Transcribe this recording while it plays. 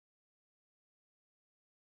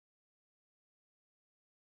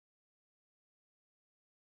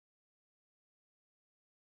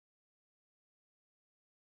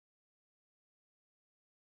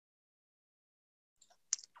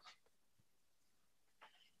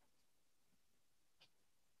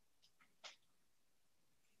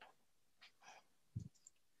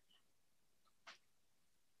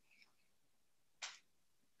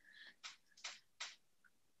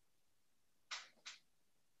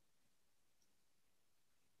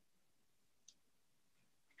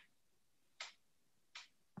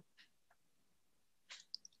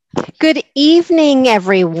Good evening,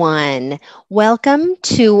 everyone. Welcome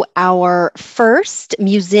to our first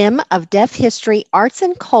Museum of Deaf History, Arts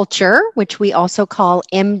and Culture, which we also call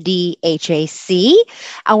MDHAC,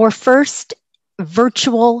 our first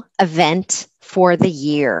virtual event for the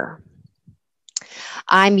year.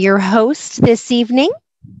 I'm your host this evening.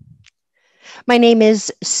 My name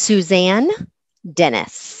is Suzanne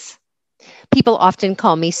Dennis. People often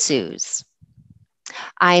call me Suze.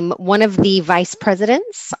 I'm one of the vice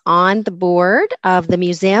presidents on the board of the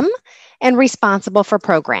museum and responsible for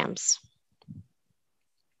programs.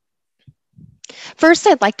 First,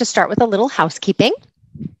 I'd like to start with a little housekeeping.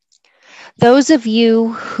 Those of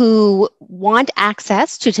you who want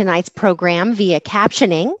access to tonight's program via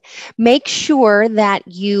captioning, make sure that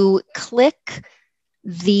you click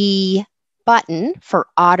the button for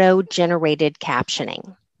auto-generated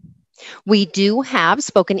captioning. We do have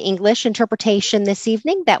spoken English interpretation this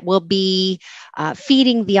evening that will be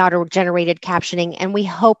feeding the auto-generated captioning, and we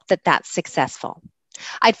hope that that's successful.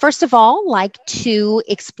 I'd first of all like to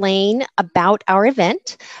explain about our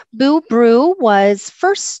event. Brew was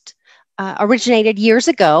first originated years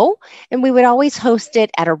ago, and we would always host it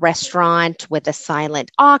at a restaurant with a silent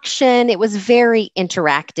auction. It was very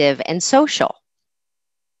interactive and social.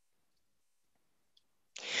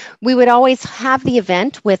 We would always have the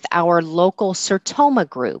event with our local Sertoma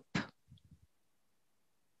group.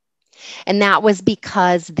 And that was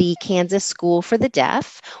because the Kansas School for the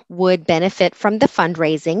Deaf would benefit from the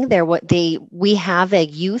fundraising. We have a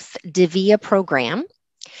youth Divia program,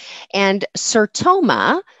 and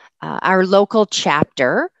Sertoma, our local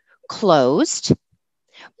chapter, closed,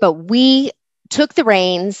 but we took the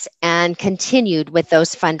reins and continued with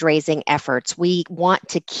those fundraising efforts. We want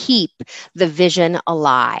to keep the vision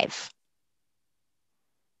alive.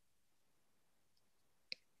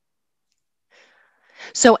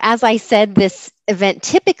 So as I said, this event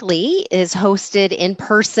typically is hosted in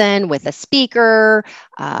person with a speaker,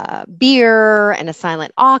 beer, and a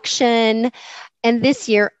silent auction. And this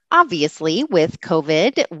year, obviously, with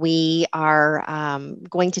COVID, we are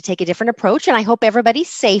going to take a different approach, and I hope everybody's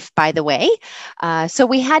safe, by the way. So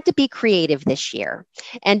we had to be creative this year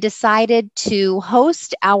and decided to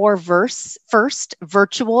host our first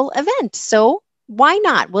virtual event. So why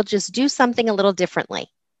not? We'll just do something a little differently.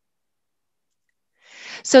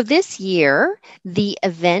 So this year, the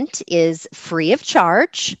event is free of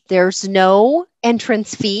charge. There's no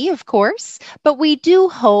entrance fee, of course, but we do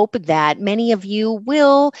hope that many of you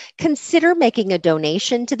will consider making a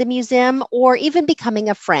donation to the museum or even becoming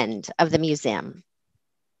a friend of the museum.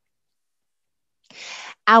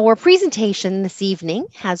 Our presentation this evening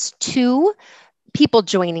has two people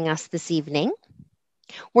joining us this evening.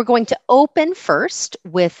 We're going to open first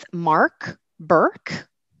with Mark Burke,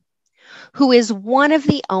 who is one of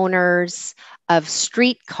the owners of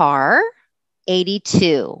Streetcar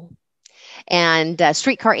 82. And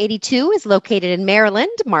Streetcar 82 is located in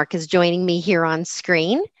Maryland. Mark is joining me here on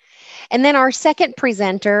screen. And then our second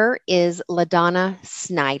presenter is LaDonna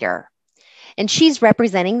Snyder. And she's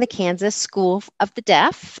representing the Kansas School of the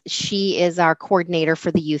Deaf. She is our coordinator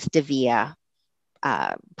for the Youth Divia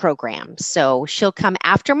program. So she'll come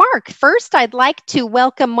after Mark. First, I'd like to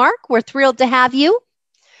welcome Mark. We're thrilled to have you.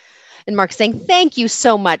 And Mark's saying, thank you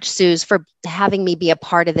so much, Suze, for having me be a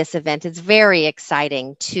part of this event. It's very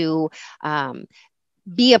exciting to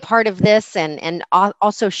be a part of this and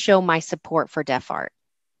also show my support for deaf art.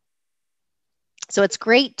 So it's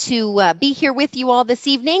great to be here with you all this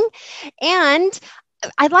evening. And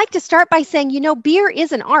I'd like to start by saying, you know, beer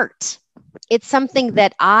is an art. It's something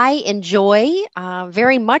that I enjoy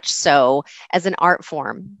very much so as an art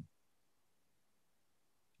form.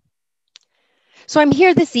 So I'm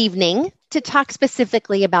here this evening to talk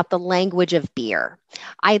specifically about the language of beer.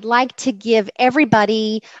 I'd like to give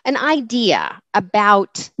everybody an idea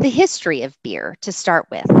about the history of beer to start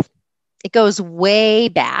with. It goes way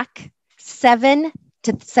back, 7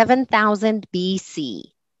 to 7,000 BC.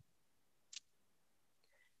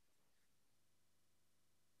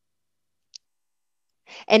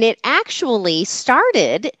 And it actually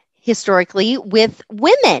started historically with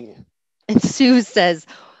women. And Sue says,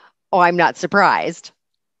 oh, I'm not surprised.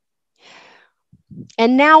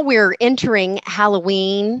 And now we're entering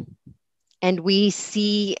Halloween, and we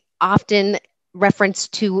see often reference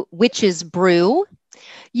to witch's brew.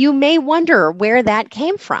 You may wonder where that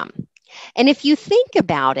came from. And if you think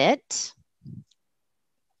about it,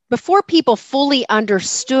 before people fully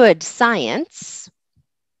understood science,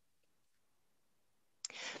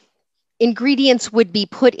 ingredients would be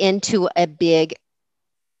put into a big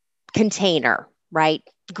container, right?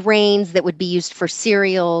 Grains that would be used for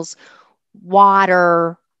cereals,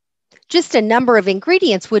 water, just a number of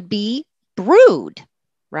ingredients would be brewed,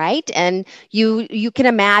 right? And you can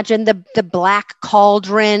imagine the black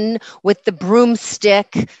cauldron with the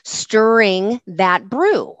broomstick stirring that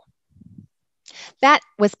brew. That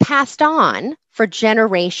was passed on for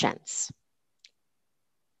generations.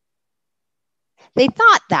 They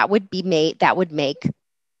thought that would make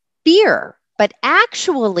beer, but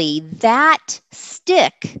actually that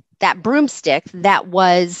broomstick that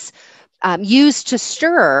was used to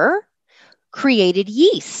stir created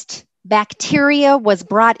yeast. Bacteria was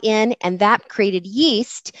brought in, and that created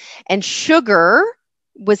yeast, and sugar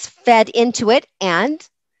was fed into it, and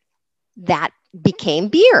that became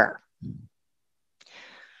beer.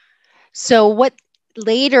 So what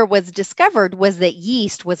later was discovered was that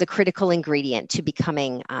yeast was a critical ingredient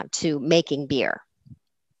to making beer.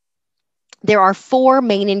 There are 4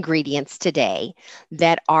 main ingredients today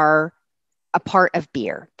that are a part of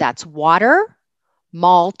beer. That's water,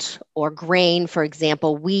 malt or grain, for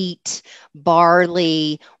example, wheat,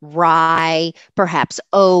 barley, rye, perhaps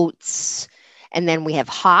oats. And then we have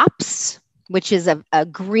hops, which is a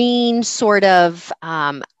green sort of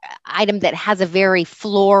item that has a very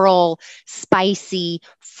floral, spicy,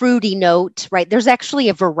 fruity note, right? There's actually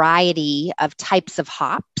a variety of types of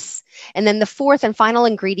hops. And then the 4th and final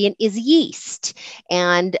ingredient is yeast.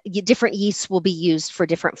 And different yeasts will be used for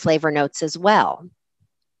different flavor notes as well.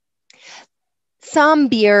 Some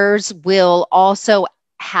beers will also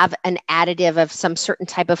have an additive of some certain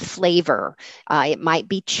type of flavor. It might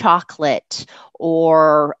be chocolate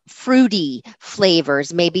or fruity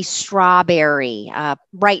flavors, maybe strawberry.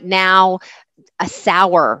 Right now, a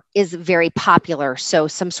sour is very popular, so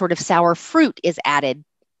some sort of sour fruit is added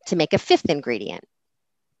to make a 5th ingredient.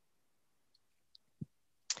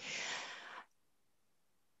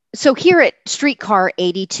 So here at Streetcar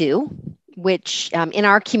 82, which in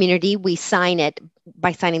our community, we sign it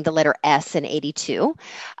by signing the letter S in 82.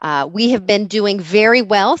 We have been doing very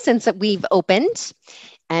well since we've opened.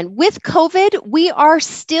 And with COVID, we are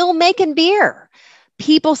still making beer.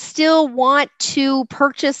 People still want to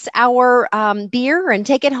purchase our beer and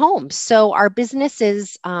take it home. So our business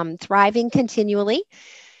is thriving continually.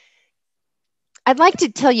 I'd like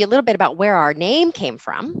to tell you a little bit about where our name came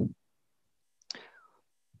from.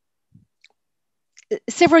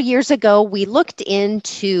 Several years ago, we looked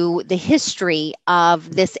into the history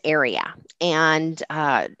of this area, and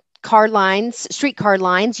streetcar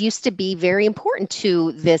lines used to be very important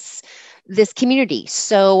to this community.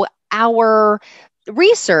 So our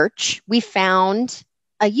research, we found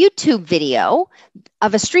a YouTube video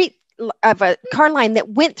of a car line that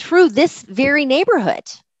went through this very neighborhood.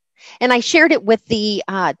 And I shared it with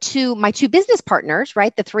my 2 business partners,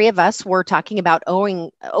 right? The 3 of us were talking about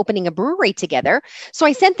opening a brewery together. So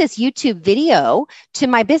I sent this YouTube video to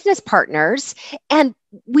my business partners, and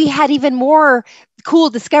we had even more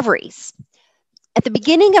cool discoveries. At the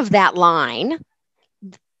beginning of that line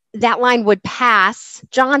would pass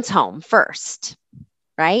John's home first,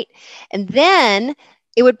 right? And then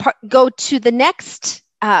it would go to the next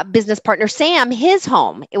business partner, Sam, his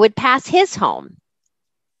home. It would pass his home.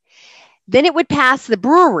 Then it would pass the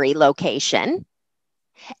brewery location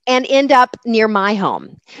and end up near my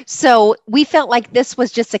home. So we felt like this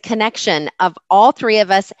was just a connection of all 3 of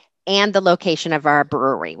us and the location of our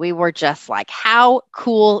brewery. We were just like, how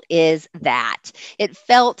cool is that? It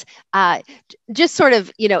felt just sort of,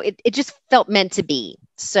 it just felt meant to be.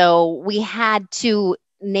 So we had to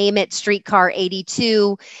name it Streetcar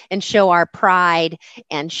 82 and show our pride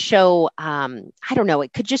and show,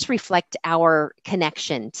 it could just reflect our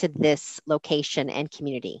connection to this location and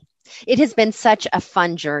community. It has been such a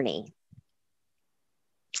fun journey.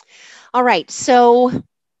 All right, so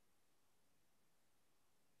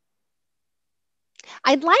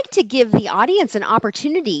I'd like to give the audience an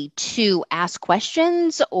opportunity to ask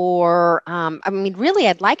questions or, really,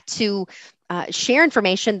 I'd like to share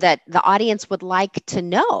information that the audience would like to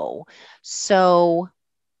know. So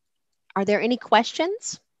are there any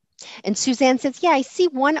questions? And Suzanne says, yeah, I see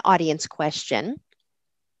one audience question.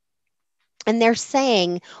 And they're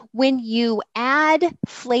saying, when you add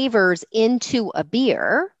flavors into a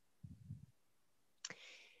beer,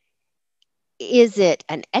 is it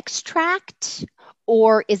an extract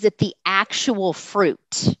or is it the actual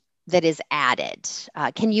fruit that is added?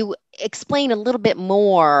 Can you explain a little bit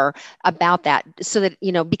more about that so that,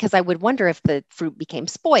 because I would wonder if the fruit became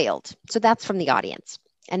spoiled. So that's from the audience.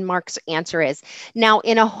 And Mark's answer is, now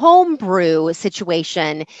in a home brew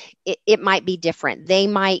situation, it might be different. They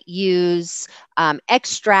might use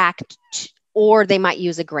extract or they might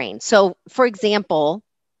use a grain. So for example,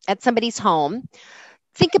 at somebody's home,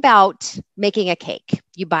 think about making a cake.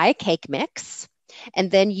 You buy a cake mix.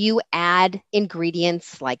 And then you add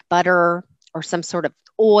ingredients like butter or some sort of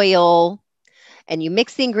oil, and you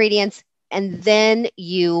mix the ingredients, and then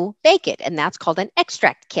you bake it. And that's called an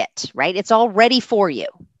extract kit, right? It's all ready for you.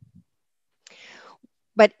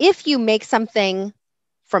 But if you make something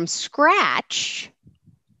from scratch,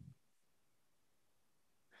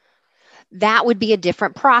 that would be a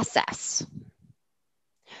different process.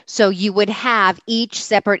 So you would have each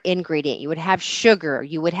separate ingredient. You would have sugar,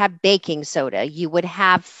 you would have baking soda, you would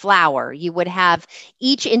have flour, you would have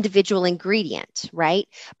each individual ingredient, right?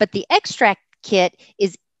 But the extract kit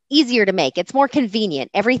is easier to make. It's more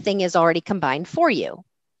convenient. Everything is already combined for you.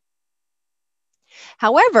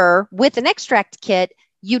 However, with an extract kit,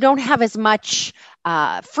 you don't have as much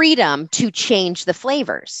freedom to change the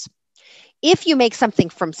flavors. If you make something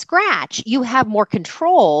from scratch, you have more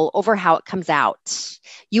control over how it comes out.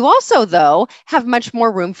 You also, though, have much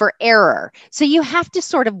more room for error. So you have to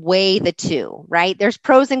sort of weigh the two, right? There's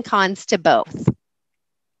pros and cons to both.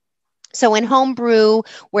 So in homebrew,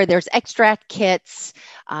 where there's extract kits,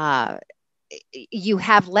 you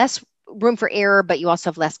have less room for error, but you also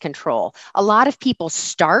have less control. A lot of people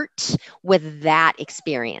start with that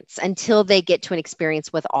experience until they get to an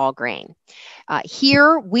experience with all grain.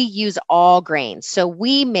 Here we use all grains. So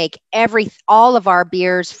we make all of our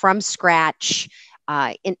beers from scratch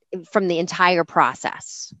from the entire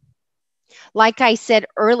process. Like I said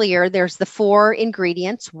earlier, there's the 4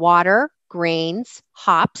 ingredients: water, grains,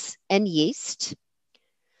 hops, and yeast.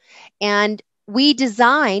 And we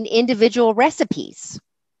design individual recipes.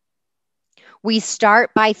 We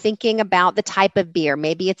start by thinking about the type of beer.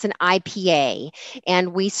 Maybe it's an IPA,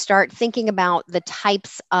 and we start thinking about the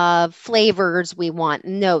types of flavors we want,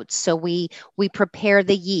 notes. So we prepare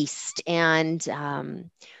the yeast. And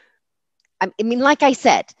I mean, like I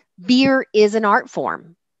said, beer is an art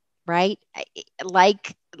form, right?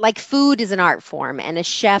 Like food is an art form, and a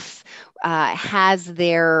chef has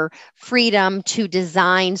their freedom to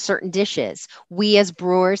design certain dishes. We as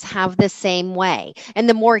brewers have the same way. And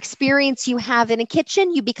the more experience you have in a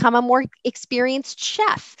kitchen, you become a more experienced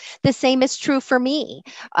chef. The same is true for me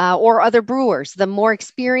or other brewers. The more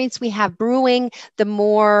experience we have brewing, the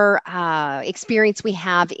more experience we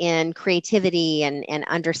have in creativity and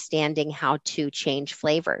understanding how to change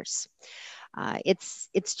flavors.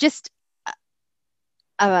 It's just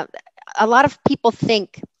a lot of people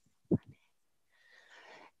think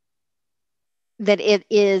that it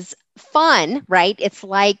is fun, right? It's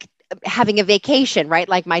like having a vacation, right?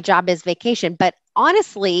 Like my job is vacation. But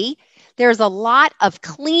honestly, there's a lot of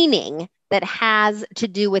cleaning that has to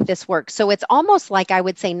do with this work. So it's almost like I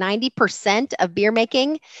would say 90% of beer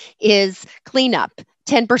making is cleanup.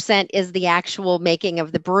 10% is the actual making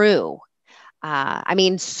of the brew. I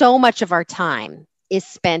mean, so much of our time is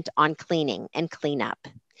spent on cleaning and cleanup.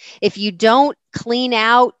 If you don't clean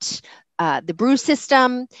out the brew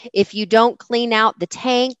system, if you don't clean out the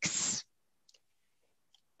tanks,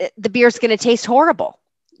 the beer's going to taste horrible.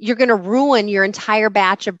 You're going to ruin your entire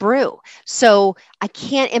batch of brew. So I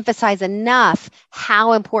can't emphasize enough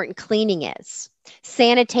how important cleaning is.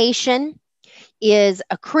 Sanitation is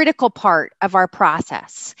a critical part of our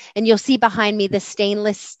process. And you'll see behind me the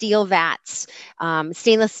stainless steel vats.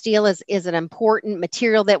 Stainless steel is an important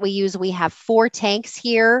material that we use. We have 4 tanks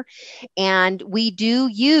here, and we do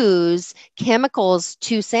use chemicals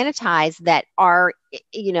to sanitize that are,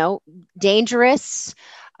 dangerous.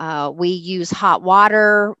 We use hot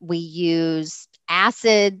water. We use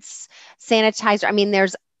acids, sanitizer. I mean,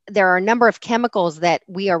 there are a number of chemicals that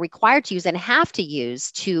we are required to use and have to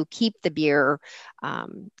use to keep the beer,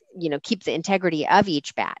 keep the integrity of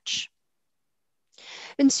each batch.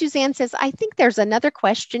 And Suzanne says, I think there's another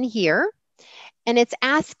question here, and it's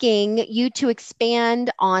asking you to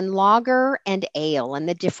expand on lager and ale and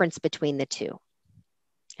the difference between the two.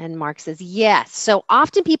 And Mark says, yes. So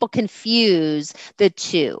often people confuse the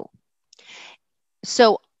two.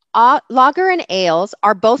 So lager and ales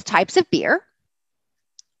are both types of beer.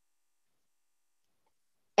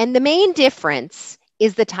 And the main difference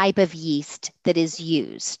is the type of yeast that is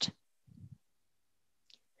used.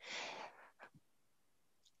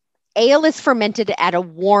 Ale is fermented at a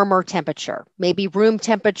warmer temperature, maybe room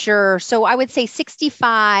temperature. So I would say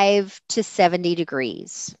 65 to 70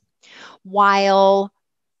 degrees.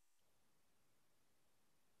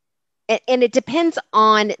 And it depends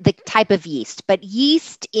on the type of yeast, but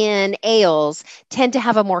yeast in ales tend to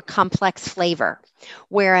have a more complex flavor,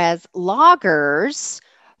 whereas lagers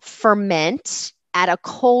ferment at a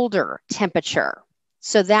colder temperature.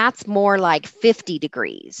 So that's more like 50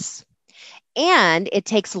 degrees. And it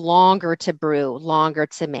takes longer to brew, longer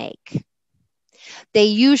to make. They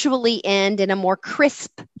usually end in a more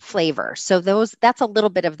crisp flavor. So that's a little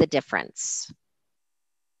bit of the difference.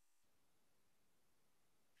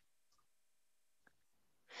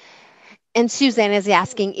 And Suzanne is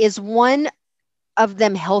asking, is one of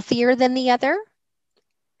them healthier than the other?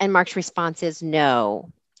 And Mark's response is no.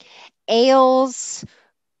 Ales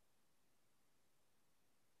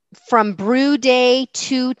from brew day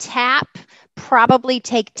to tap probably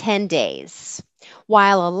take 10 days,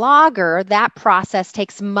 while a lager, that process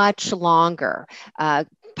takes much longer,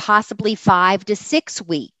 possibly 5 to 6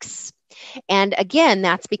 weeks. And again,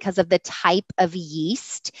 that's because of the type of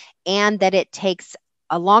yeast and that it takes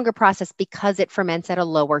a longer process because it ferments at a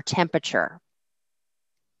lower temperature.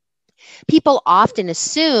 People often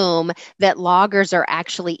assume that lagers are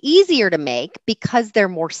actually easier to make because they're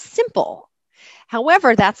more simple.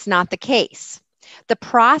 However, that's not the case. The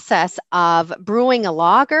process of brewing a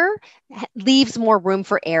lager leaves more room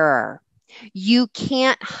for error. You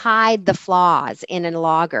can't hide the flaws in a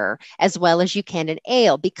lager as well as you can in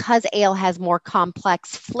ale because ale has more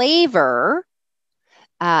complex flavor.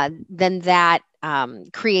 Then that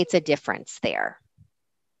creates a difference there.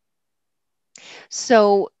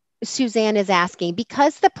 So Suzanne is asking,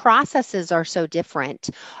 because the processes are so different,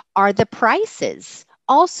 are the prices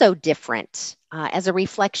also different as a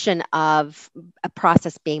reflection of a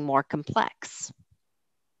process being more complex?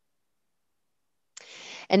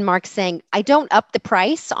 And Mark's saying, I don't up the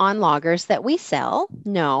price on lagers that we sell.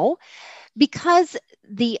 No, because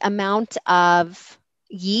the amount of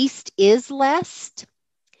yeast is less.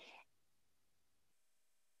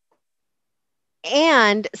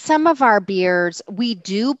 And some of our beers, we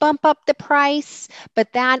do bump up the price,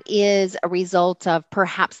 but that is a result of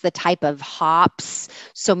perhaps the type of hops.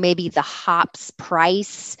 So maybe the hops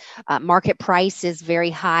price, market price is very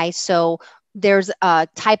high. So there's a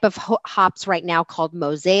type of hops right now called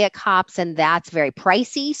mosaic hops, and that's very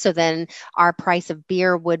pricey. So then our price of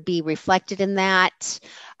beer would be reflected in that.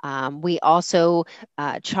 We also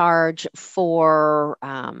charge for,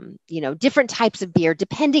 different types of beer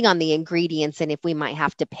depending on the ingredients and if we might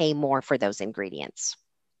have to pay more for those ingredients.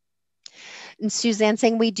 And Suzanne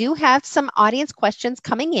saying we do have some audience questions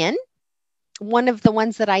coming in. One of the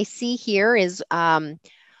ones that I see here is,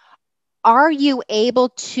 are you able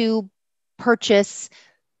to purchase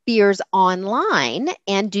beers online,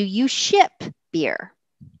 and do you ship beer?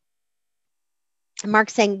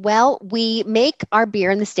 Mark's saying, well, we make our beer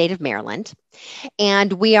in the state of Maryland,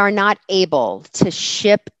 and we are not able to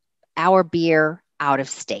ship our beer out of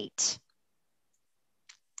state.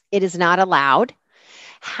 It is not allowed.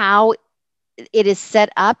 How it is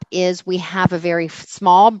set up is we have a very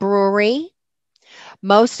small brewery.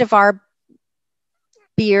 Most of our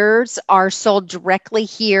beers are sold directly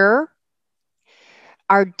here.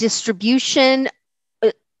 Our distribution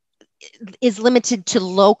is limited to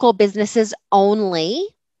local businesses only.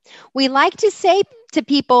 We like to say to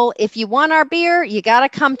people, if you want our beer, you got to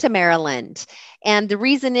come to Maryland. And the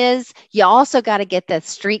reason is you also got to get the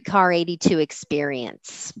Streetcar 82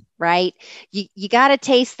 experience, right? You got to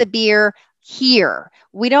taste the beer here.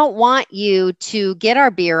 We don't want you to get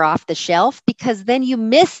our beer off the shelf because then you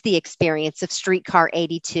miss the experience of Streetcar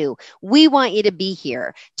 82. We want you to be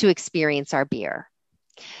here to experience our beer.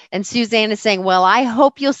 And Suzanne is saying, well, I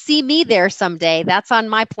hope you'll see me there someday. That's on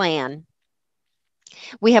my plan.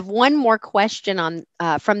 We have one more question on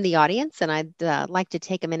from the audience, and I'd like to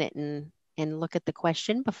take a minute and look at the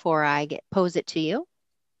question before I pose it to you.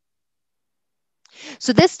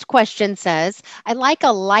 So this question says, I like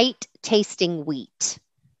a light tasting wheat.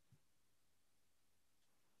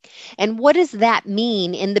 And what does that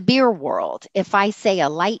mean in the beer world if I say a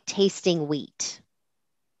light tasting wheat?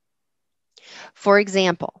 For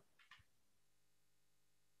example,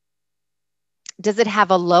 does it have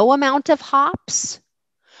a low amount of hops?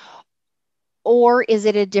 Or is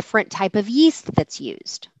it a different type of yeast that's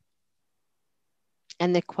used?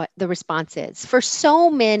 And the response is, for so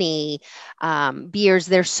many beers,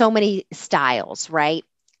 there's so many styles, right?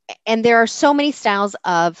 And there are so many styles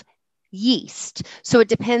of yeast. So it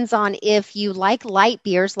depends on if you like light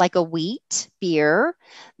beers like a wheat beer,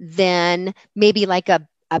 then maybe like a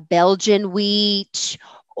Belgian wheat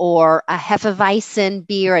or a Hefeweizen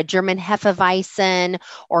beer, a German Hefeweizen,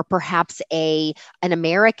 or perhaps an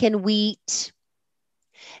American wheat.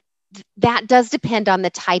 That does depend on the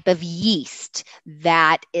type of yeast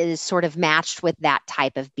that is sort of matched with that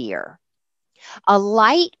type of beer. A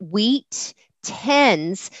light wheat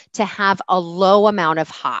tends to have a low amount of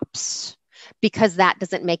hops because that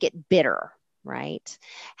doesn't make it bitter, right?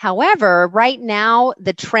 However, right now,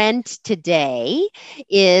 the trend today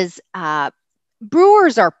is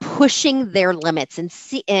brewers are pushing their limits and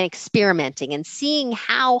experimenting and seeing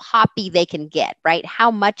how hoppy they can get, right? How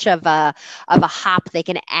much of a hop they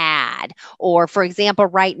can add. Or for example,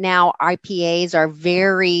 right now IPAs are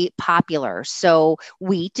very popular. So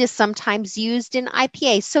wheat is sometimes used in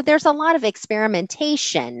IPAs. So there's a lot of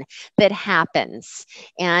experimentation that happens.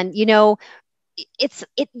 And you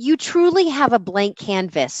truly have a blank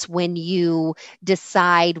canvas when you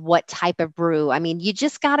decide what type of brew. I mean, you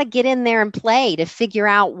just got to get in there and play to figure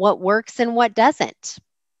out what works and what doesn't,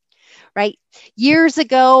 right? Years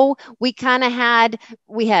ago, we had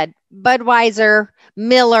Budweiser,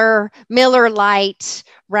 Miller Lite,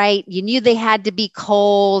 right? You knew they had to be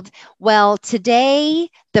cold. Well, today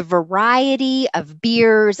the variety of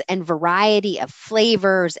beers and variety of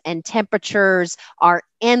flavors and temperatures are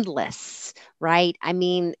endless, right? I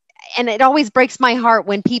mean, and it always breaks my heart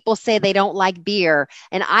when people say they don't like beer.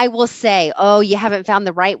 And I will say, oh, you haven't found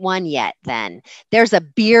the right one yet, then. There's a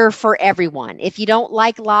beer for everyone. If you don't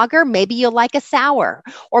like lager, maybe you'll like a sour,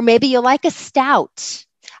 or maybe you'll like a stout.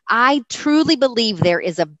 I truly believe there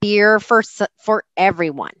is a beer for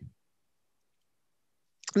everyone.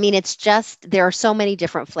 I mean, it's just, there are so many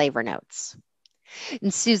different flavor notes.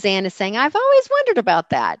 And Suzanne is saying, I've always wondered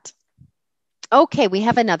about that. Okay, we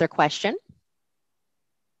have another question.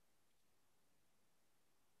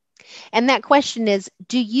 And that question is,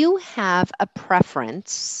 do you have a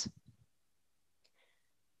preference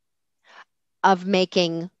of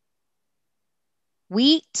making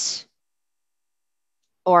wheat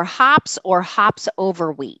or hops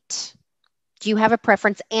over wheat? Do you have a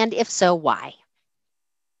preference? And if so, why?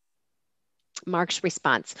 Mark's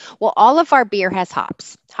response, well, all of our beer has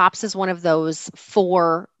hops. Hops is one of those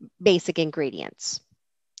 4 basic ingredients.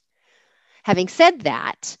 Having said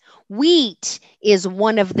that, wheat is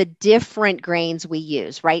one of the different grains we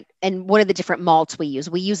use, right? And one of the different malts we use.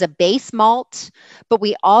 We use a base malt, but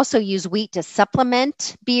we also use wheat to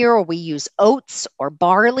supplement beer, or we use oats or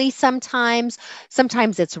barley sometimes.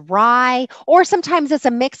 Sometimes it's rye, or sometimes it's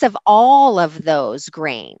a mix of all of those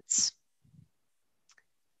grains.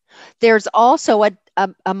 There's also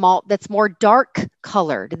a malt that's more dark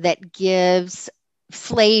colored that gives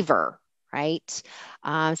flavor, right?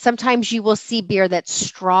 Sometimes you will see beer that's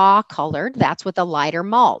straw colored. That's with a lighter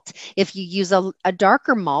malt. If you use a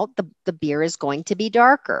darker malt, the beer is going to be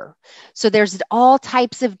darker. So there's all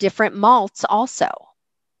types of different malts also.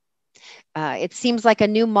 It seems like a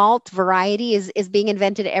new malt variety is being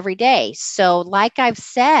invented every day. So like I've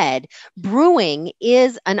said, brewing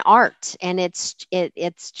is an art, and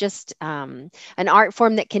it's just an art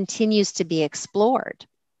form that continues to be explored.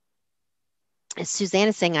 As Suzanne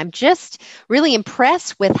is saying, I'm just really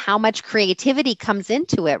impressed with how much creativity comes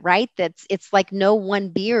into it, right? It's like no one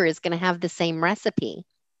beer is going to have the same recipe.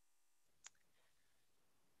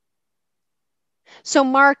 So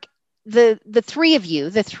Mark, the three of you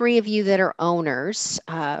that are owners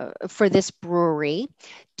for this brewery,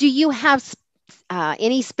 do you have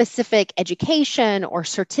any specific education or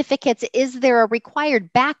certificates? Is there a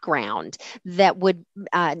required background that would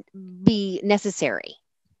be necessary?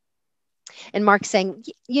 And Mark's saying,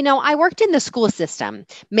 I worked in the school system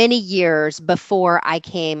many years before I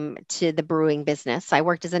came to the brewing business. I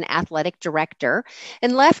worked as an athletic director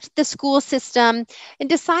and left the school system and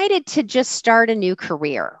decided to just start a new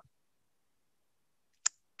career.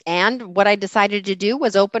 And what I decided to do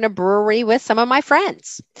was open a brewery with some of my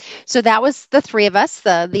friends. So that was the 3 of us,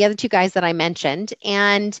 the other 2 guys that I mentioned.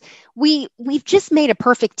 And we've just made a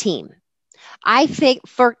perfect team. I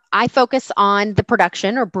focus on the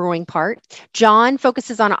production or brewing part. John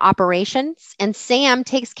focuses on operations, and Sam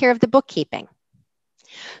takes care of the bookkeeping.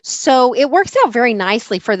 So it works out very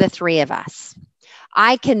nicely for the 3 of us.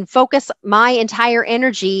 I can focus my entire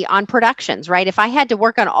energy on productions, right? If I had to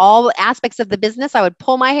work on all aspects of the business, I would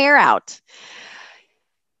pull my hair out.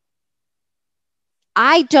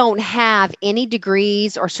 I don't have any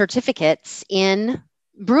degrees or certificates in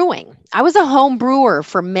brewing. I was a home brewer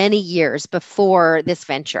for many years before this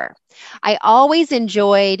venture. I always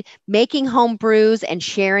enjoyed making home brews and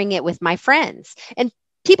sharing it with my friends. And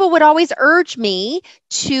people would always urge me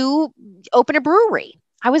to open a brewery.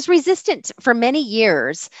 I was resistant for many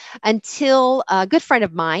years until a good friend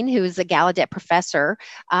of mine, who is a Gallaudet professor,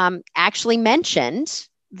 actually mentioned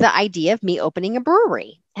the idea of me opening a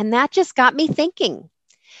brewery. And that just got me thinking.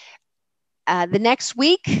 The next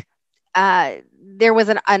week, there was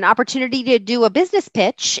an opportunity to do a business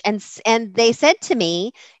pitch, and they said to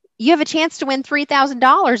me, you have a chance to win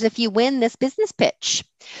 $3,000 if you win this business pitch.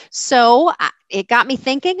 So it got me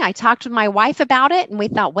thinking. I talked with my wife about it, and we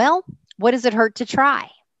thought, well, what does it hurt to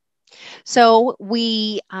try? So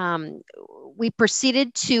we we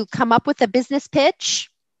proceeded to come up with a business pitch.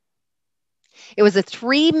 It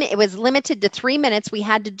was limited to 3 minutes. We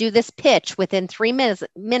had to do this pitch within 3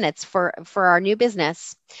 minutes for our new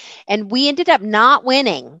business. And we ended up not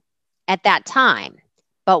winning at that time.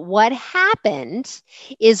 But what happened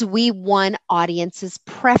is we won audience's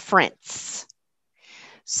preference.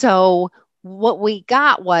 So what we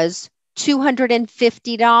got was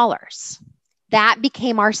 $250. That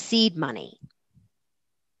became our seed money.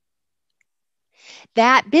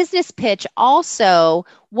 That business pitch also,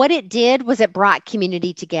 what it did was it brought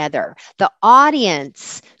community together. The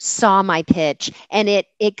audience saw my pitch and it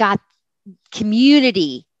got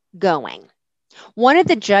community going. One of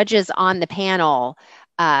the judges on the panel,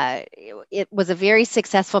 it was a very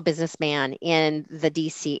successful businessman in the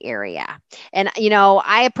DC area. And,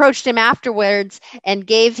 I approached him afterwards and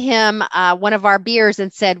gave him one of our beers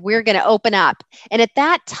and said, we're going to open up. And at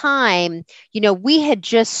that time, we had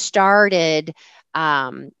just started,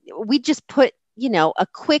 we just put, a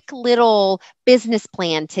quick little business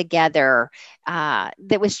plan together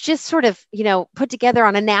that was just sort of, put together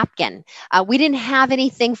on a napkin. We didn't have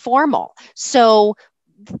anything formal. So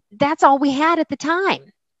that's all we had at the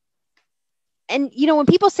time. And, when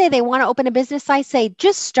people say they want to open a business, I say,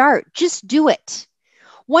 just start, just do it.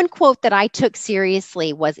 One quote that I took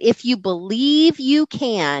seriously was, if you believe you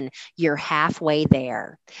can, you're halfway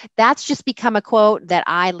there. That's just become a quote that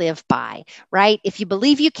I live by, right? If you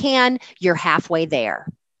believe you can, you're halfway there.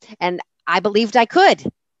 And I believed I could.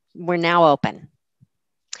 We're now open.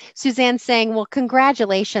 Suzanne's saying, well,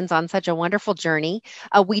 congratulations on such a wonderful journey.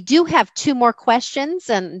 We do have 2 more questions,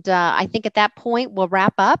 and I think at that point we'll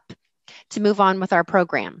wrap up to move on with our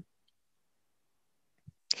program.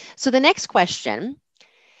 So the next question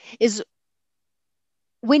is,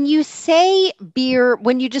 when you say beer,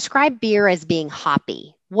 when you describe beer as being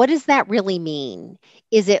hoppy, what does that really mean?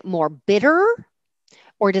 Is it more bitter,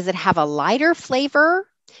 or does it have a lighter flavor?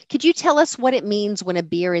 Could you tell us what it means when a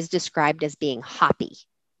beer is described as being hoppy?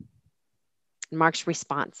 Mark's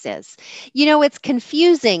response is, it's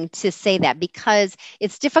confusing to say that because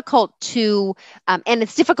it's difficult to, and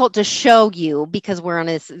it's difficult to show you because we're on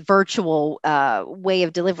this virtual way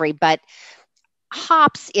of delivery, but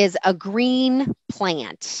hops is a green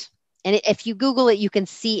plant. And if you Google it, you can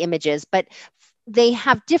see images, but they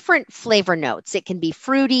have different flavor notes. It can be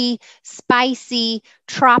fruity, spicy,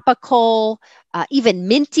 tropical, even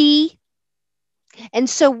minty. And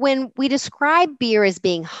so when we describe beer as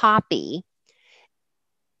being hoppy,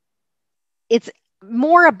 it's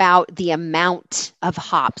more about the amount of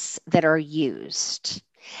hops that are used.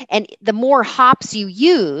 And the more hops you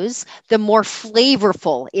use, the more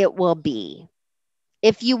flavorful it will be.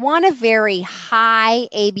 If you want a very high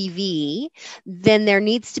ABV, then there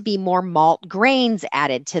needs to be more malt grains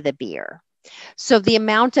added to the beer. So the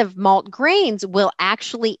amount of malt grains will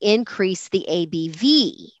actually increase the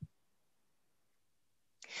ABV.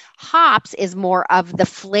 Hops is more of the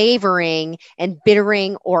flavoring and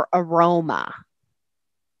bittering or aroma.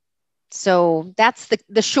 So that's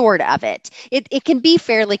the short of it. It can be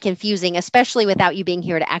fairly confusing, especially without you being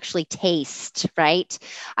here to actually taste, right?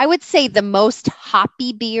 I would say the most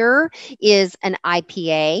hoppy beer is an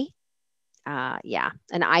IPA. An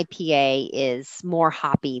IPA is more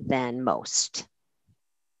hoppy than most.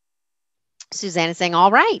 Suzanne is saying,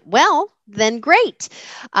 all right, well, then great.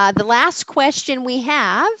 The last question we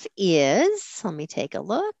have is, let me take a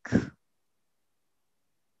look.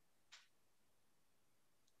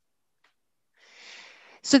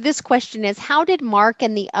 So this question is, how did Mark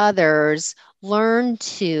and the others learn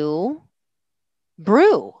to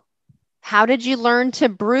brew? How did you learn to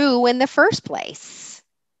brew in the first place?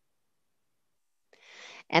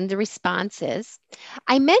 And the response is,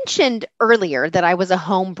 I mentioned earlier that I was a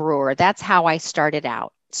home brewer. That's how I started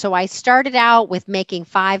out. So I started out with making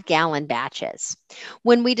 5-gallon batches.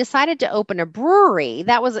 When we decided to open a brewery,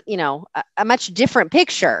 that was, a much different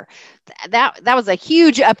picture. That was a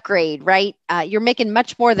huge upgrade, right? You're making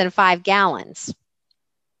much more than 5 gallons.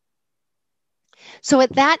 So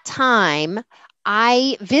at that time,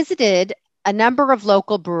 I visited a number of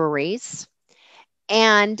local breweries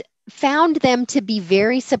and found them to be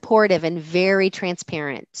very supportive and very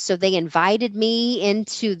transparent. So they invited me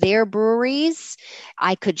into their breweries.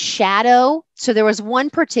 I could shadow. So there was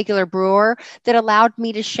one particular brewer that allowed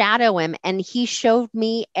me to shadow him, and he showed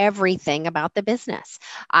me everything about the business.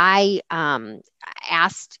 I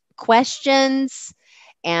asked questions,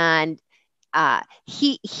 and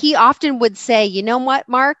he often would say, you know what,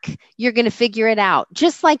 Mark, you're going to figure it out.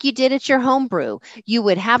 Just like you did at your home brew. You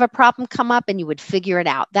would have a problem come up and you would figure it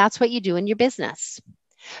out. That's what you do in your business.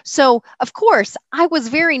 So, of course, I was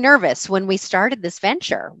very nervous when we started this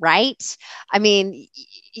venture, right? I mean,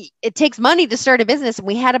 it takes money to start a business, and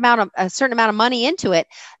we had about a certain amount of money into it.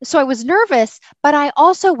 So I was nervous, but I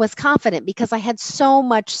also was confident because I had so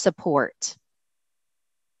much support.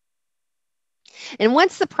 And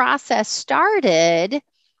once the process started,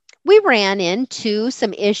 we ran into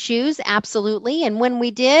some issues, absolutely. And when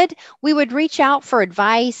we did, we would reach out for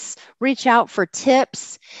advice, reach out for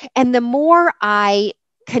tips. And the more I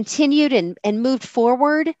continued and moved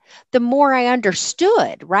forward, the more I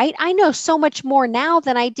understood, right? I know so much more now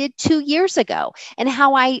than I did 2 years ago. And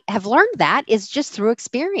how I have learned that is just through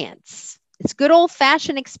experience. It's good old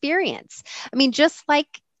fashioned experience. I mean, just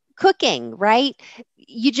like cooking, right?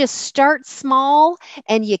 You just start small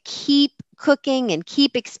and you keep cooking and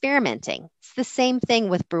keep experimenting. It's the same thing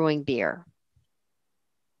with brewing beer.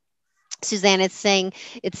 Suzanne is saying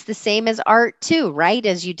it's the same as art too, right?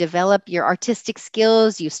 As you develop your artistic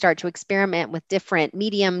skills, you start to experiment with different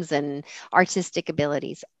mediums and artistic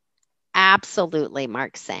abilities. Absolutely,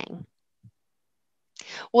 Mark's saying.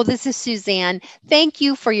 Well, this is Suzanne. Thank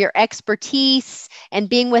you for your expertise and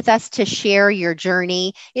being with us to share your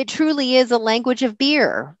journey. It truly is a language of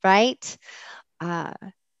beer, right? Uh,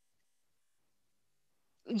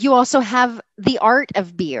 you also have the art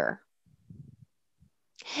of beer.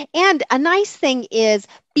 And a nice thing is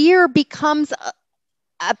beer becomes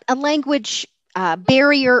a language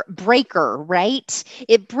barrier breaker, right?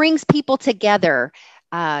 It brings people together.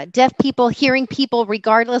 Deaf people, hearing people,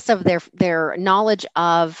 regardless of their knowledge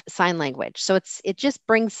of sign language. So it just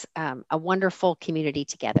brings a wonderful community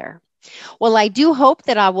together. Well, I do hope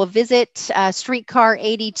that I will visit Streetcar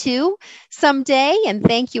 82 someday. And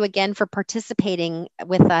thank you again for participating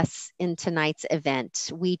with us in tonight's event.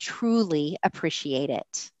 We truly appreciate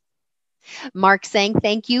it. Mark saying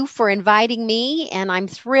thank you for inviting me, and I'm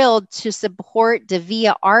thrilled to support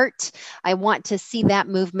Devia Art. I want to see that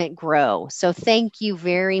movement grow. So thank you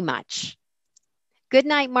very much. Good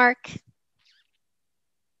night, Mark.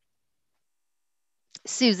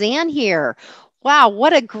 Suzanne here. Wow,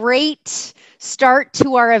 what a great start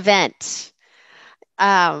to our event.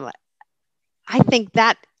 Um, I think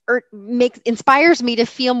that inspires me to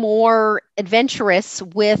feel more adventurous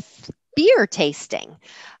with beer tasting,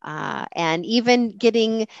 and even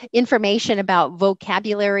getting information about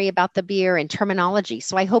vocabulary about the beer and terminology.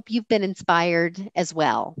 So I hope you've been inspired as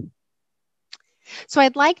well. So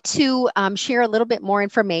I'd like to share a little bit more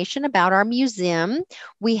information about our museum.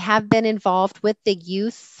 We have been involved with the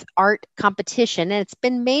youth art competition, and it's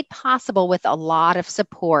been made possible with a lot of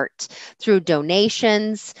support through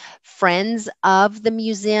donations, friends of the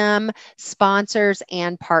museum, sponsors,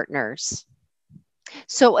 and partners.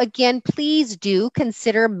 So again, please do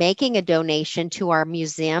consider making a donation to our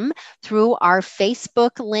museum through our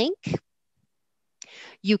Facebook link.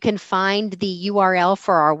 You can find the URL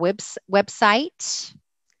for our website,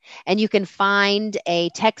 and you can find a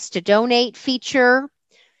text to donate feature.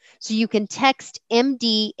 So you can text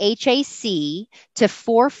MDHAC to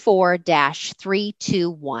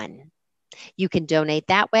 44-321. You can donate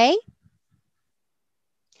that way.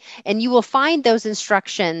 And you will find those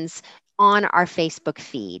instructions on our Facebook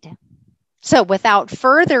feed. So without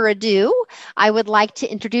further ado, I would like to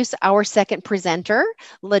introduce our second presenter,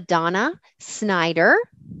 LaDonna Snyder.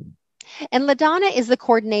 And LaDonna is the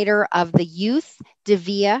coordinator of the Youth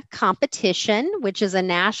Devia competition, which is a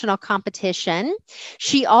national competition.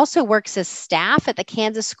 She also works as staff at the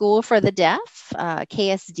Kansas School for the Deaf,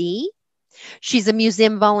 KSD. She's a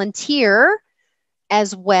museum volunteer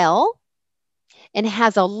as well, and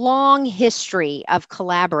has a long history of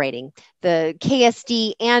collaborating. The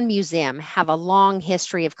KSD and museum have a long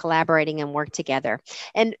history of collaborating and work together.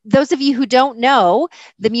 And those of you who don't know,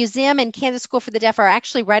 the museum and Kansas School for the Deaf are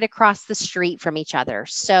actually right across the street from each other.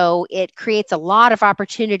 So it creates a lot of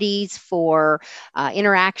opportunities for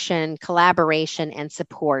interaction, collaboration, and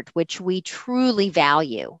support, which we truly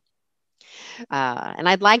value. And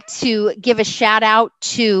I'd like to give a shout out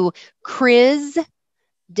to Chris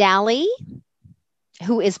Daly,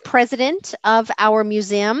 who is president of our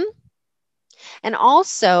museum, and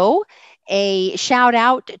also a shout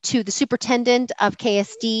out to the superintendent of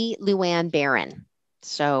KSD, Luann Barron.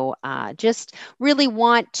 So just really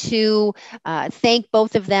want to thank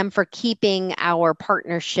both of them for keeping our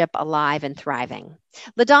partnership alive and thriving.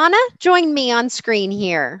 LaDonna, join me on screen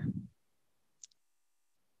here.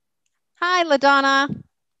 Hi, LaDonna.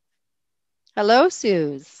 Hello,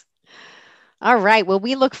 Suze. All right. Well,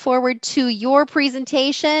 we look forward to your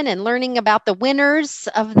presentation and learning about the winners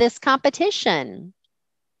of this competition.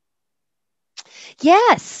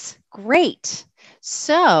 Yes, great.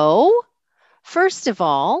 So, first of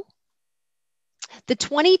all, The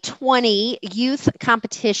 2020 youth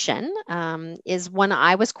competition is one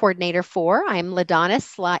I was coordinator for. I'm LaDonna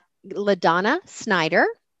Snyder.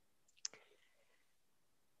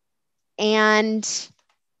 And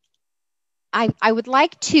I would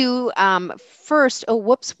like to first,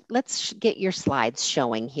 let's get your slides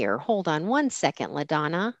showing here. Hold on one second,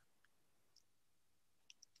 LaDonna.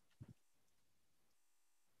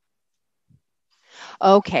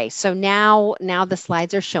 Okay, so now the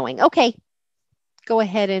slides are showing. Okay, go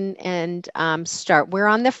ahead and start. We're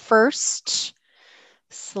on the first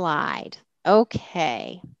slide.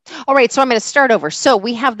 Okay. All right, so I'm going to start over. So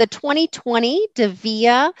we have the 2020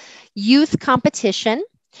 DeVia Youth Competition.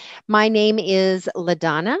 My name is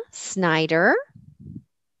LaDonna Snyder,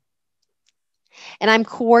 and I'm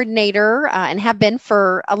coordinator and have been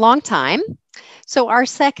for a long time. So our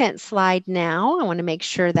second slide now, I want to make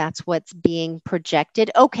sure that's what's being projected.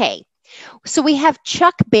 Okay, so we have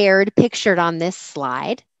Chuck Baird pictured on this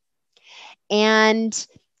slide. And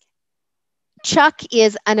Chuck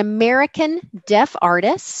is an American deaf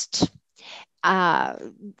artist,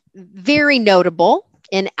 very notable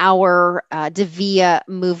in our DeVia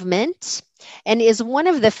movement, and is one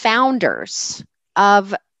of the founders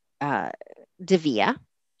of DeVia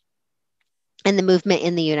and the movement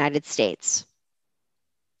in the United States.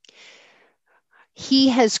 He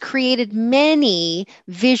has created many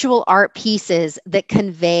visual art pieces that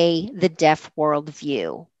convey the deaf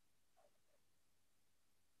worldview.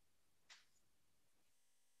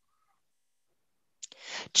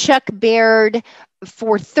 Chuck Baird,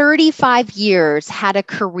 for 35 years, had a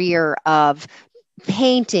career of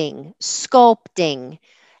painting, sculpting,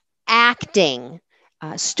 acting,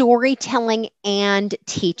 storytelling, and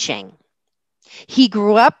teaching. He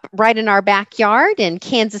grew up right in our backyard in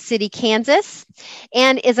Kansas City, Kansas,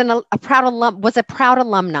 and was a proud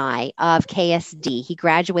alumni of KSD. He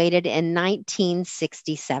graduated in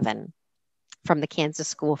 1967 from the Kansas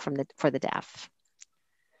School for the Deaf.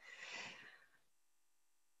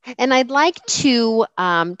 And I'd like to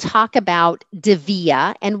talk about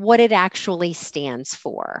DeVia and what it actually stands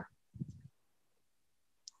for.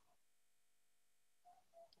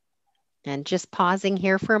 And just pausing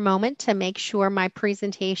here for a moment to make sure my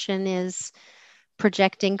presentation is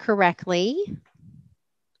projecting correctly.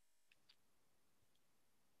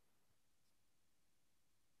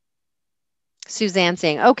 Suzanne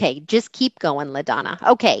saying, okay, just keep going, LaDonna.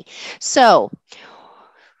 Okay, so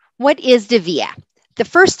what is DeVia? The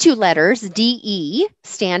first two letters, DE,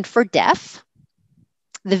 stand for deaf.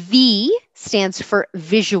 The V stands for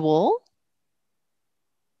visual.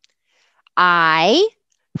 I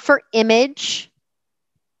for image.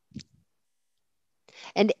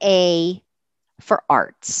 And A for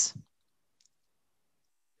arts.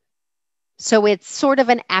 So it's sort of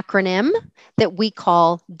an acronym that we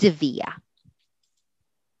call DeVia.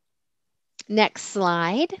 Next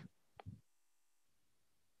slide.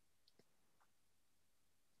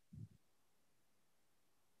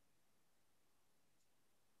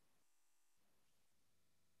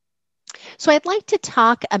 So I'd like to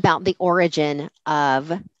talk about the origin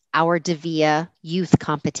of our DeVia youth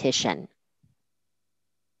competition.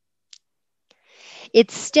 It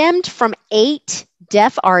stemmed from 8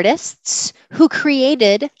 deaf artists who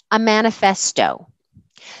created a manifesto.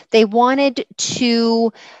 They wanted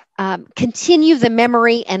to continue the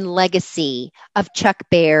memory and legacy of Chuck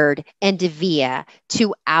Baird and DeVia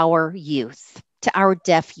to our youth, to our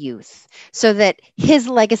deaf youth, so that his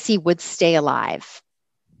legacy would stay alive.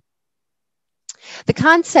 The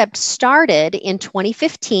concept started in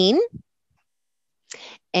 2015,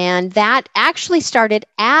 and that actually started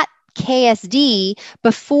at KSD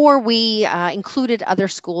before we included other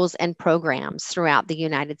schools and programs throughout the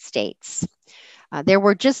United States. There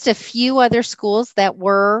were just a few other schools that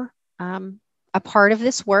were a part of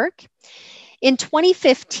this work. In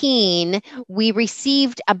 2015, we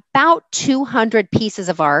received about 200 pieces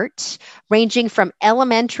of art, ranging from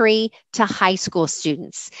elementary to high school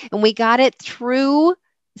students. And we got it through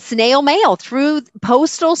snail mail, through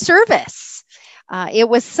postal service. It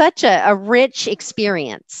was such a rich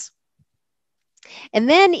experience. And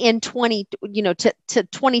then in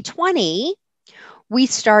 2020, we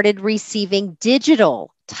started receiving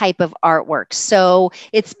digital type of artwork. So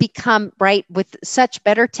it's become, right, with such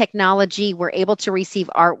better technology, we're able to receive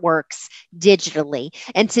artworks digitally.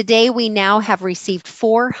 And today we now have received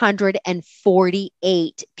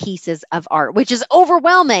 448 pieces of art, which is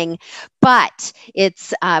overwhelming, but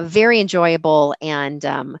it's very enjoyable. And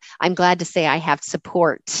I'm glad to say I have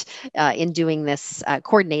support in doing this,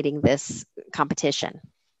 coordinating this competition.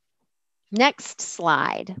 Next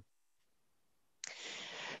slide.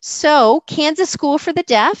 So Kansas School for the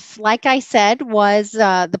Deaf, like I said, was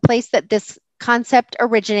the place that this concept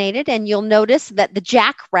originated. And you'll notice that the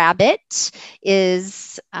jackrabbit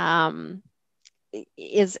is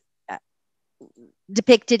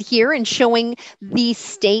depicted here and showing the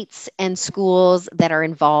states and schools that are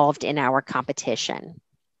involved in our competition.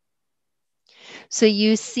 So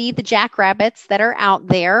you see the jackrabbits that are out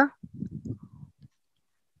there.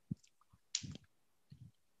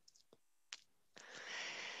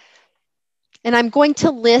 And I'm going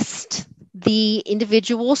to list the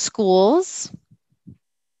individual schools.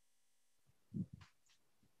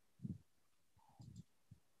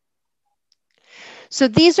 So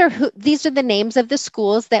these are the names of the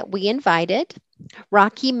schools that we invited.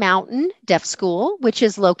 Rocky Mountain Deaf School, which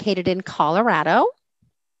is located in Colorado.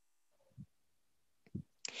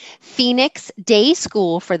 Phoenix Day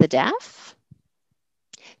School for the Deaf.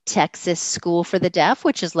 Texas School for the Deaf,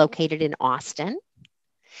 which is located in Austin.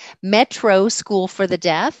 Metro School for the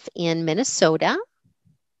Deaf in Minnesota.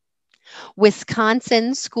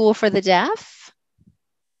 Wisconsin School for the Deaf.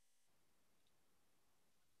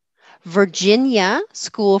 Virginia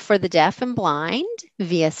School for the Deaf and Blind,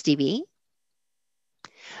 VSDB.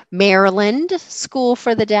 Maryland School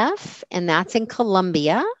for the Deaf, and that's in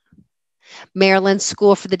Columbia. Maryland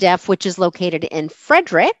School for the Deaf, which is located in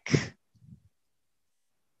Frederick.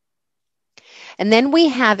 And then we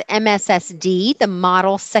have MSSD, the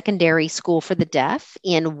Model Secondary School for the Deaf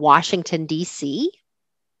in Washington, D.C.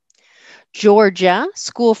 Georgia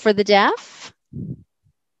School for the Deaf.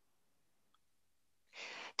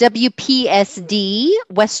 WPSD,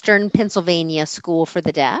 Western Pennsylvania School for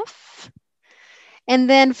the Deaf. And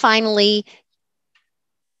then finally,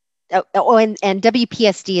 and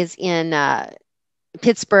WPSD is in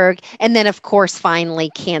Pittsburgh. And then, of course, finally,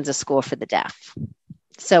 Kansas School for the Deaf.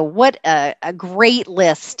 So what a great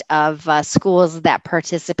list of schools that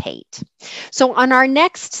participate. So on our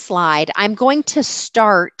next slide, I'm going to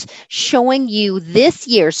start showing you this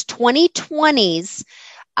year's 2020's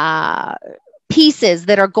pieces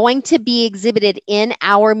that are going to be exhibited in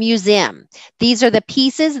our museum. These are the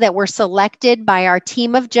pieces that were selected by our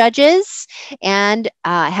team of judges and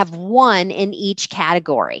have won in each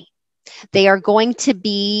category. They are going to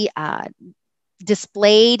be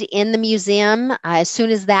displayed in the museum as soon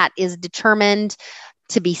as that is determined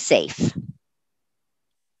to be safe.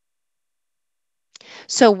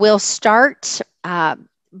 So we'll start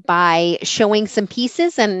by showing some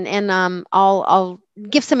pieces and I'll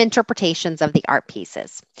give some interpretations of the art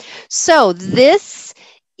pieces. So this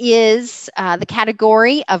is the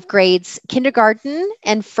category of grades kindergarten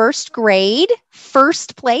and first grade.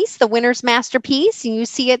 First place, the winner's masterpiece, and you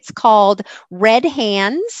see it's called Red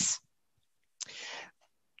Hands.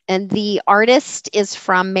 And the artist is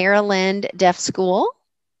from Maryland Deaf School.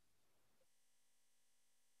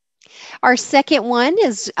 Our second one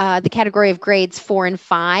is the category of grades 4 and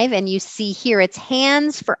 5. And you see here it's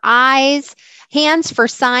hands for eyes, hands for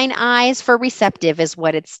sign, eyes for receptive is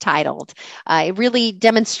what it's titled. It really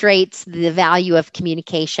demonstrates the value of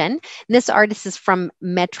communication. And this artist is from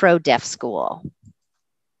Metro Deaf School.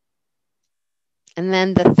 And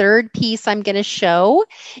then the third piece I'm going to show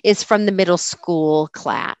is from the middle school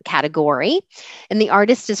class category. And the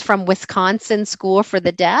artist is from Wisconsin School for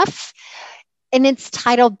the Deaf. And it's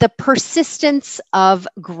titled The Persistence of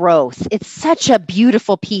Growth. It's such a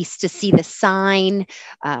beautiful piece to see the sign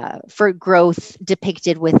for growth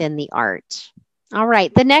depicted within the art. All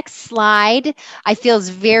right, the next slide I feel is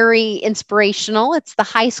very inspirational. It's the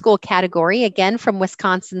high school category, again from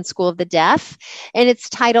Wisconsin School of the Deaf, and it's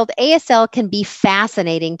titled ASL Can Be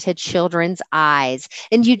Fascinating to Children's Eyes.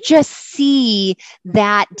 And you just see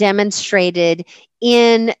that demonstrated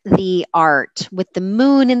in the art with the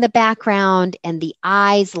moon in the background and the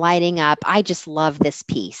eyes lighting up. I just love this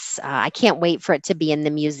piece. I can't wait for it to be in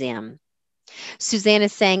the museum. Suzanne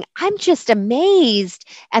is saying, I'm just amazed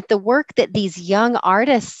at the work that these young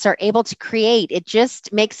artists are able to create. It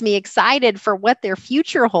just makes me excited for what their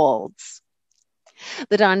future holds.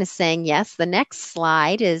 LaDonna is saying, yes, the next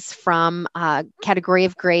slide is from category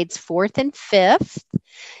of grades 4th and 5th.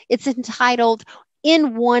 It's entitled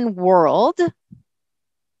In One World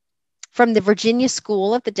from the Virginia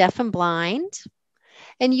School of the Deaf and Blind.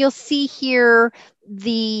 And you'll see here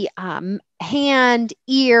the hand,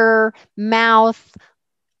 ear, mouth,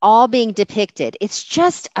 all being depicted. It's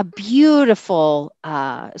just a beautiful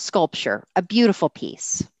sculpture, a beautiful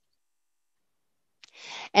piece.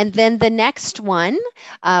 And then the next one,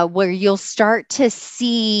 where you'll start to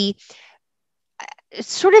see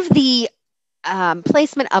sort of the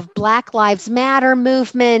placement of Black Lives Matter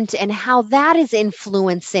movement and how that is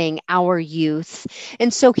influencing our youth.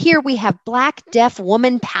 And so here we have Black Deaf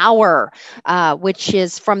Woman Power, which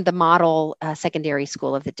is from the Model Secondary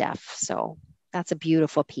School of the Deaf. So that's a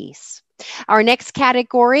beautiful piece. Our next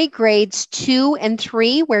category, grades 2 and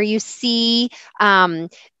 3, where you see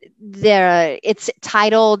it's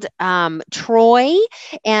titled Troy,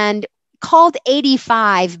 and called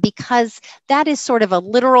 85 because that is sort of a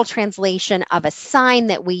literal translation of a sign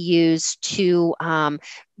that we use to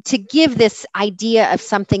give this idea of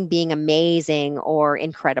something being amazing or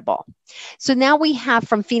incredible. So now we have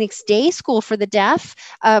from Phoenix Day School for the Deaf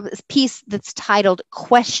a piece that's titled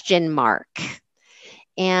Question Mark.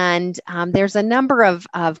 And there's a number of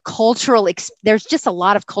cultural, there's just a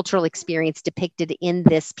lot of cultural experience depicted in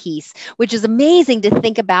this piece, which is amazing to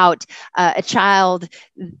think about a child,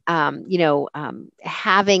 having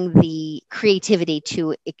the creativity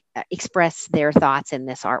to express their thoughts in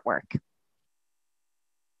this artwork.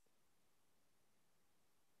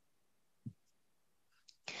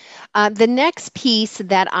 The next piece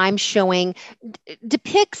that I'm showing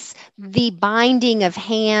depicts the binding of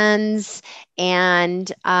hands and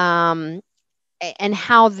how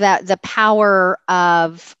the power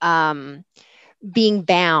of being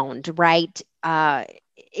bound, right,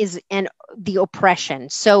 is and the oppression.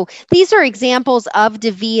 So these are examples of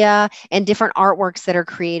Devia and different artworks that are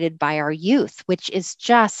created by our youth, which is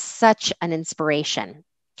just such an inspiration.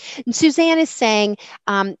 And Suzanne is saying,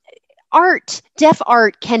 deaf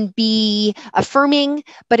art can be affirming,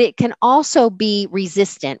 but it can also be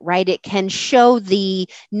resistant, right? It can show the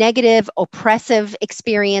negative, oppressive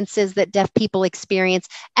experiences that deaf people experience,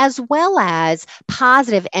 as well as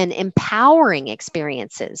positive and empowering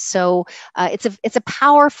experiences. So it's a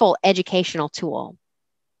powerful educational tool.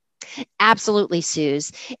 Absolutely,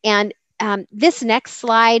 Suze. And this next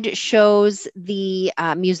slide shows the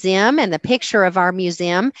museum and the picture of our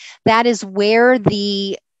museum. That is where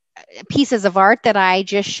the pieces of art that I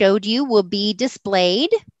just showed you will be displayed.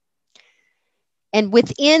 And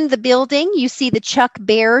within the building, you see the Chuck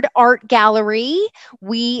Baird Art Gallery.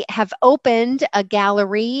 We have opened a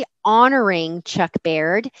gallery honoring Chuck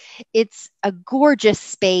Baird. It's a gorgeous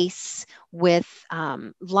space with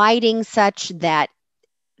lighting such that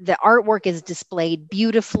the artwork is displayed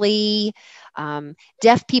beautifully.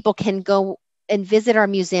 Deaf people can go and visit our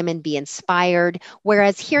museum and be inspired,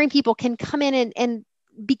 whereas hearing people can come in and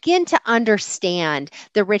begin to understand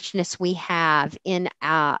the richness we have in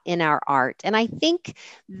our art. And I think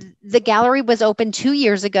the gallery was opened 2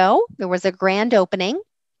 years ago. There was a grand opening.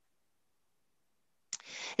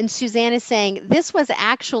 And Suzanne is saying this was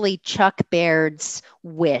actually Chuck Baird's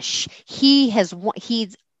wish. He's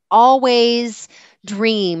always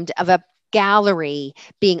dreamed of a gallery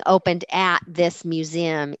being opened at this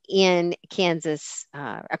museum in Kansas,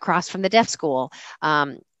 across from the deaf school.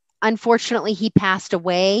 Unfortunately, he passed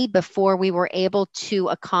away before we were able to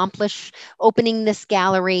accomplish opening this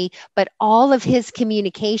gallery, but all of his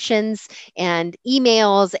communications and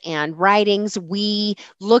emails and writings we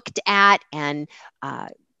looked at and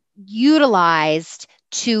utilized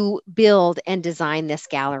to build and design this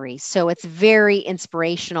gallery. So it's very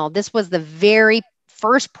inspirational. This was the very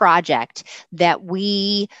first project that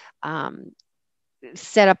we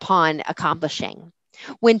set upon accomplishing.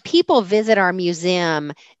 When people visit our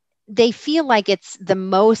museum, they feel like it's the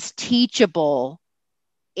most teachable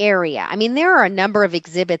area. I mean, there are a number of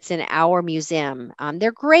exhibits in our museum.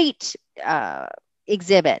 They're great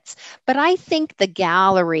exhibits, but I think the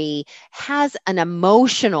gallery has an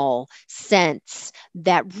emotional sense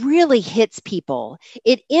that really hits people.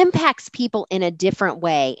 It impacts people in a different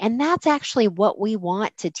way. And that's actually what we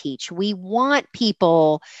want to teach. We want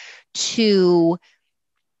people to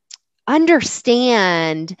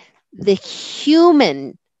understand the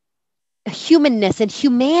humanness and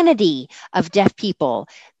humanity of deaf people,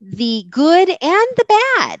 the good and the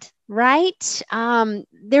bad, right?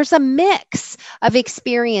 There's a mix of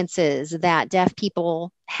experiences that deaf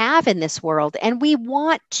people have in this world, and we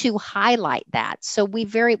want to highlight that. So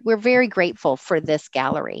we're very grateful for this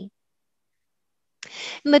gallery.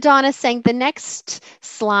 LaDonna saying the next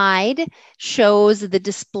slide shows the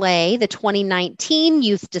display, the 2019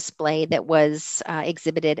 youth display that was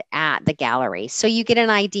exhibited at the gallery. So you get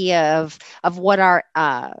an idea of what our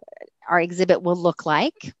exhibit will look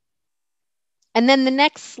like. And then the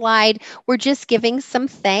next slide, we're just giving some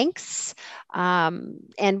thanks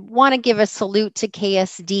and want to give a salute to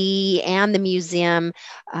KSD and the museum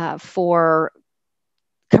for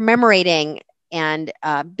commemorating and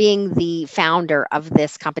being the founder of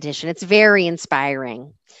this competition. It's very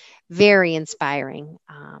inspiring, very inspiring.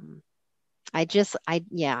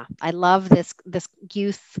 Yeah, I love this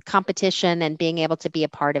youth competition and being able to be a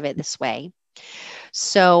part of it this way.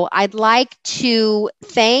 So I'd like to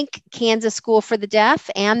thank Kansas School for the Deaf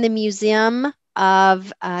and the Museum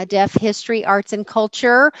of Deaf History, Arts, and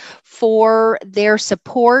Culture for their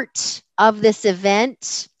support of this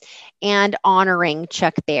event and honoring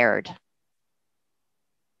Chuck Baird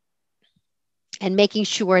and making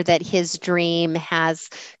sure that his dream has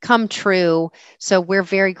come true. So we're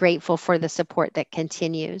very grateful for the support that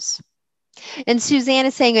continues. And Suzanne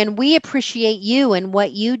is saying, and we appreciate you and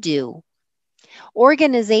what you do.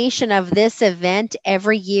 Organization of this event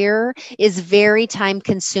every year is very time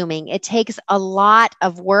consuming. It takes a lot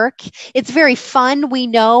of work. It's very fun, we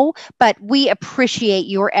know, but we appreciate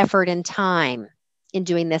your effort and time in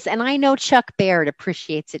doing this. And I know Chuck Baird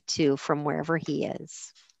appreciates it too from wherever he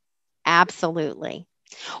is. Absolutely.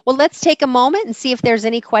 Well, let's take a moment and see if there's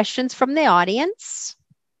any questions from the audience.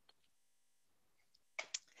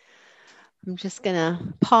 I'm just going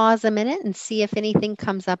to pause a minute and see if anything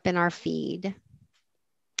comes up in our feed.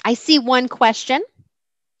 I see one question.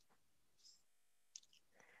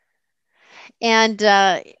 And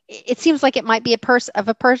it seems like it might be of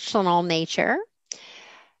a personal nature.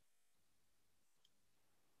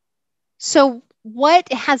 So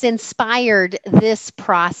what has inspired this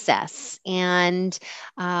process? And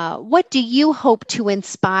what do you hope to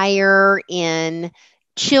inspire in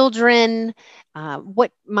children?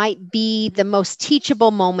 What might be the most teachable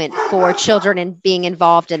moment for children in being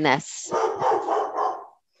involved in this?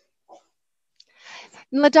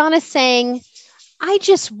 LaDonna's saying, I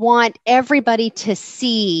just want everybody to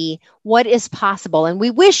see what is possible. And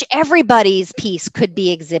we wish everybody's piece could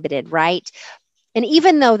be exhibited, right? And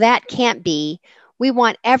even though that can't be, we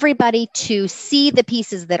want everybody to see the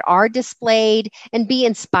pieces that are displayed and be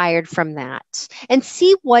inspired from that and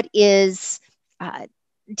see what is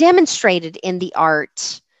demonstrated in the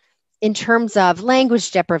art in terms of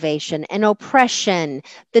language deprivation and oppression,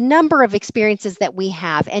 the number of experiences that we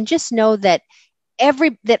have, and just know that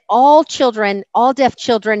all deaf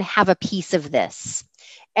children have a piece of this.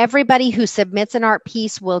 Everybody who submits an art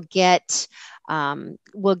piece will get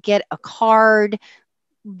a card.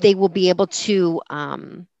 They will be able to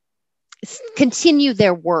continue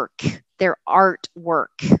their work, their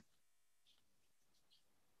artwork.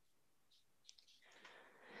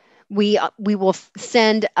 We will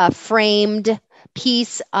send a framed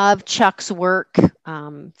piece of Chuck's work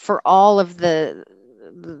for all of the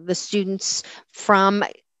students from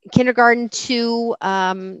kindergarten to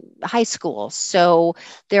high school. So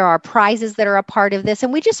there are prizes that are a part of this,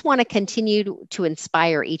 and we just want to continue to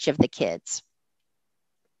inspire each of the kids.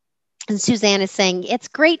 And Suzanne is saying it's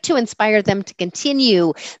great to inspire them to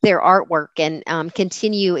continue their artwork and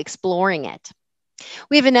continue exploring it.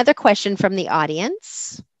 We have another question from the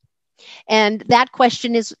audience. And that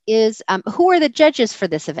question is who are the judges for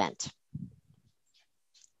this event?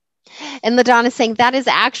 And LaDonna is saying that is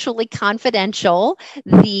actually confidential.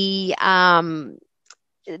 The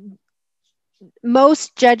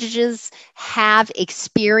most judges have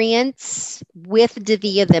experience with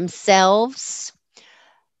Davia themselves.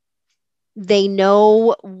 They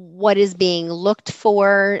know what is being looked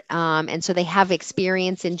for, and so they have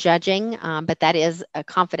experience in judging, but that is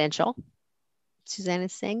confidential. Suzanne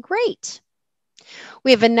is saying, great.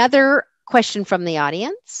 We have another question from the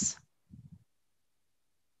audience.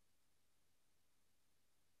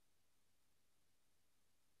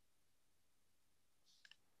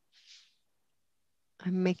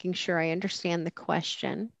 I'm making sure I understand the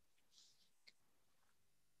question.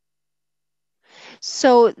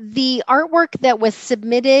 So the artwork that was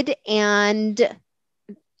submitted and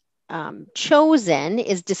chosen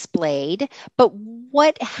is displayed, but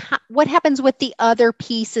what happens with the other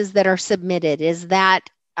pieces that are submitted? Is that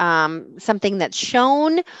something that's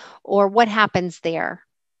shown, or what happens there?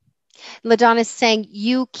 LaDonna is saying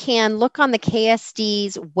you can look on the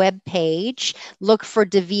KSD's webpage, look for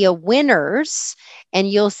Davia winners, and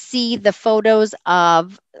you'll see the photos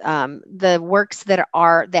of the works that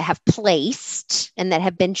have placed and that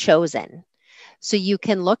have been chosen. So you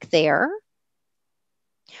can look there.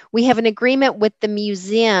 We have an agreement with the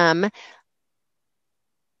museum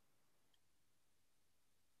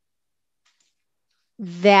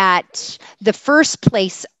that the first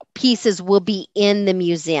place pieces will be in the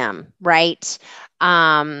museum, right?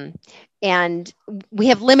 And we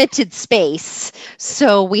have limited space,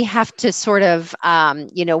 so we have to sort of,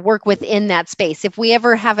 work within that space. If we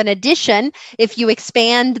ever have an addition, if you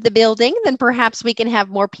expand the building, then perhaps we can have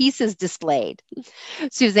more pieces displayed.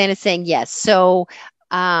 Suzanne is saying yes. So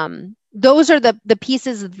those are the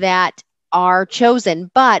pieces that are chosen,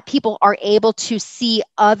 but people are able to see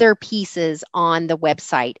other pieces on the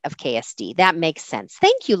website of KSD. That makes sense.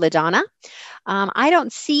 Thank you, LaDonna. I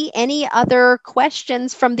don't see any other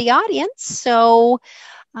questions from the audience. So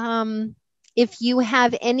if you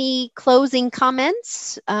have any closing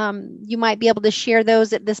comments, you might be able to share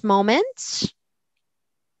those at this moment.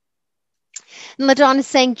 And LaDonna is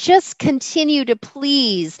saying, just continue to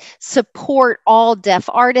please support all deaf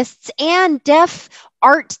artists and deaf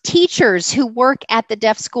art teachers who work at the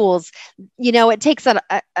deaf schools. You know, it takes a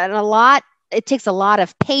lot. It takes a lot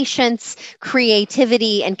of patience,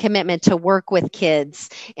 creativity, and commitment to work with kids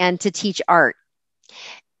and to teach art.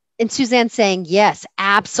 And Suzanne saying, yes,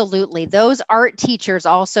 absolutely. Those art teachers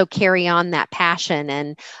also carry on that passion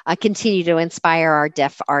and continue to inspire our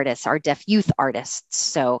deaf artists, our deaf youth artists.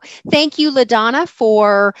 So thank you, LaDonna,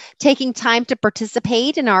 for taking time to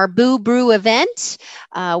participate in our Boo Brew event.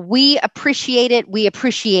 We appreciate it. We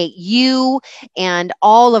appreciate you and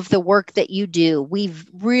all of the work that you do. We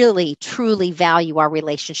really, truly value our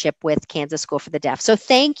relationship with Kansas School for the Deaf. So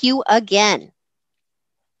thank you again.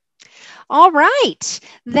 All right,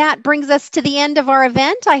 that brings us to the end of our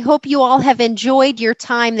event. I hope you all have enjoyed your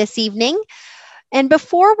time this evening. And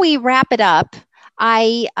before we wrap it up,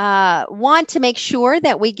 I want to make sure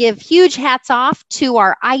that we give huge hats off to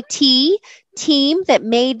our IT team that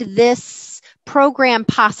made this program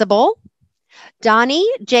possible. Donnie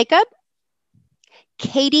Jacob,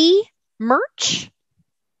 Katie Murch,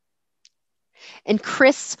 and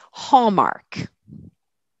Chris Hallmark.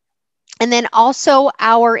 And then also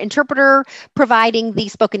our interpreter providing the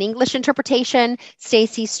spoken English interpretation,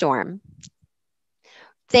 Stacy Storm.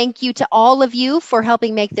 Thank you to all of you for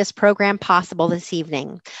helping make this program possible this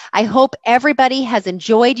evening. I hope everybody has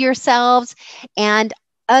enjoyed yourselves. And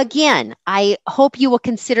again, I hope you will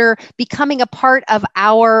consider becoming a part of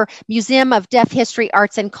our Museum of Deaf History,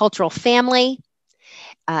 Arts, and Cultural family.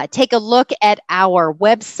 Take a look at our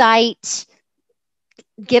website.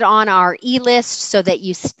 Get on our e-list so that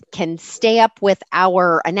you can stay up with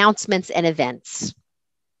our announcements and events.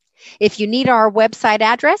 If you need our website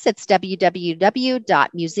address, it's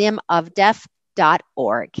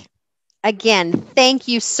www.museumofdeaf.org. Again, thank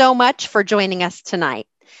you so much for joining us tonight.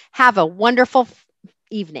 Have a wonderful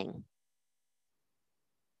evening.